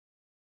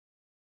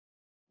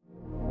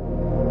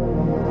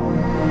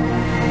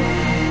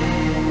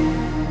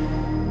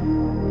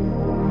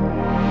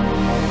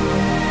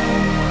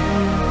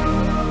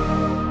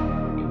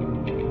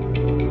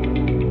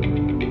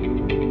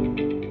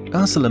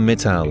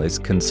ArcelorMittal is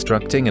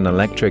constructing an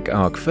electric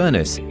arc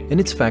furnace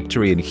in its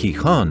factory in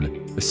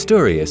Gijón,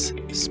 Asturias,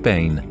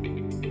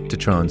 Spain, to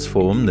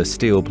transform the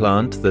steel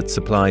plant that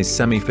supplies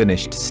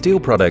semi-finished steel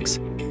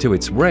products to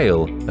its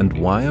rail and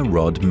wire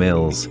rod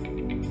mills.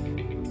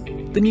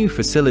 The new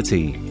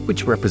facility,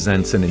 which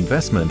represents an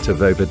investment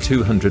of over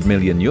 200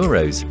 million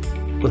euros,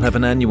 will have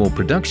an annual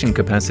production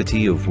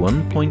capacity of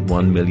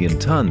 1.1 million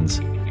tons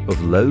of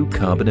low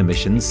carbon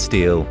emissions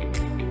steel,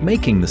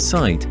 making the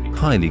site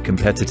highly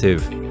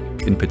competitive,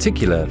 in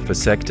particular for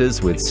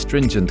sectors with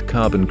stringent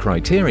carbon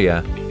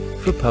criteria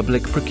for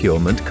public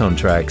procurement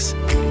contracts.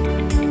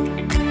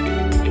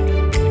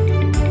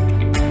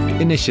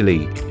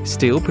 Initially,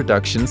 steel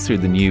production through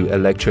the new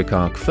electric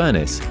arc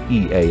furnace,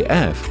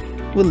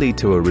 EAF, will lead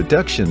to a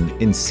reduction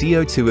in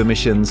CO2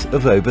 emissions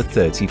of over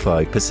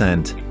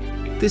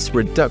 35%. This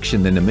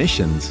reduction in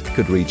emissions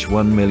could reach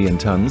 1 million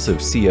tons of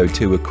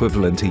CO2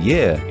 equivalent a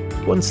year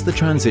once the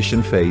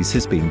transition phase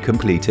has been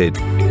completed.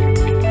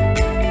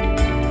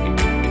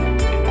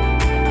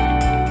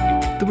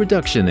 The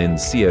reduction in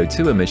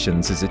CO2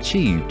 emissions is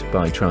achieved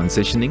by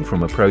transitioning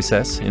from a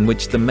process in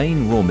which the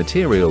main raw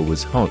material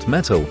was hot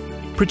metal,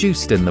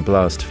 produced in the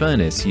blast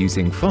furnace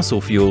using fossil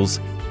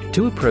fuels,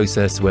 to a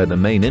process where the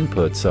main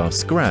inputs are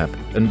scrap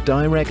and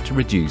direct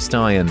reduced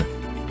iron,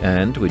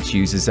 and which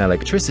uses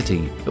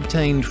electricity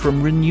obtained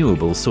from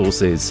renewable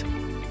sources.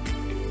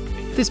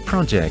 This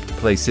project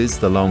places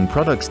the Long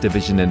Products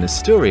division in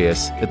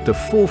Asturias at the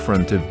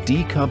forefront of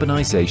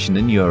decarbonization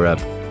in Europe,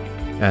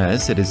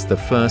 as it is the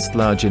first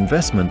large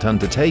investment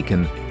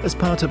undertaken as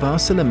part of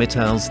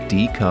ArcelorMittal's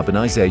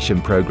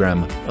decarbonization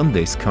program on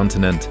this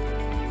continent.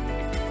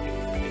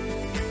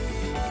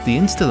 The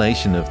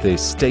installation of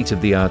this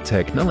state-of-the-art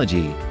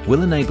technology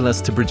will enable us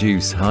to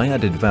produce high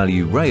added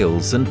value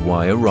rails and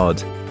wire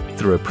rod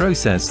through a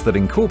process that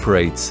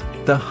incorporates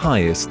the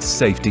highest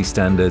safety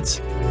standards.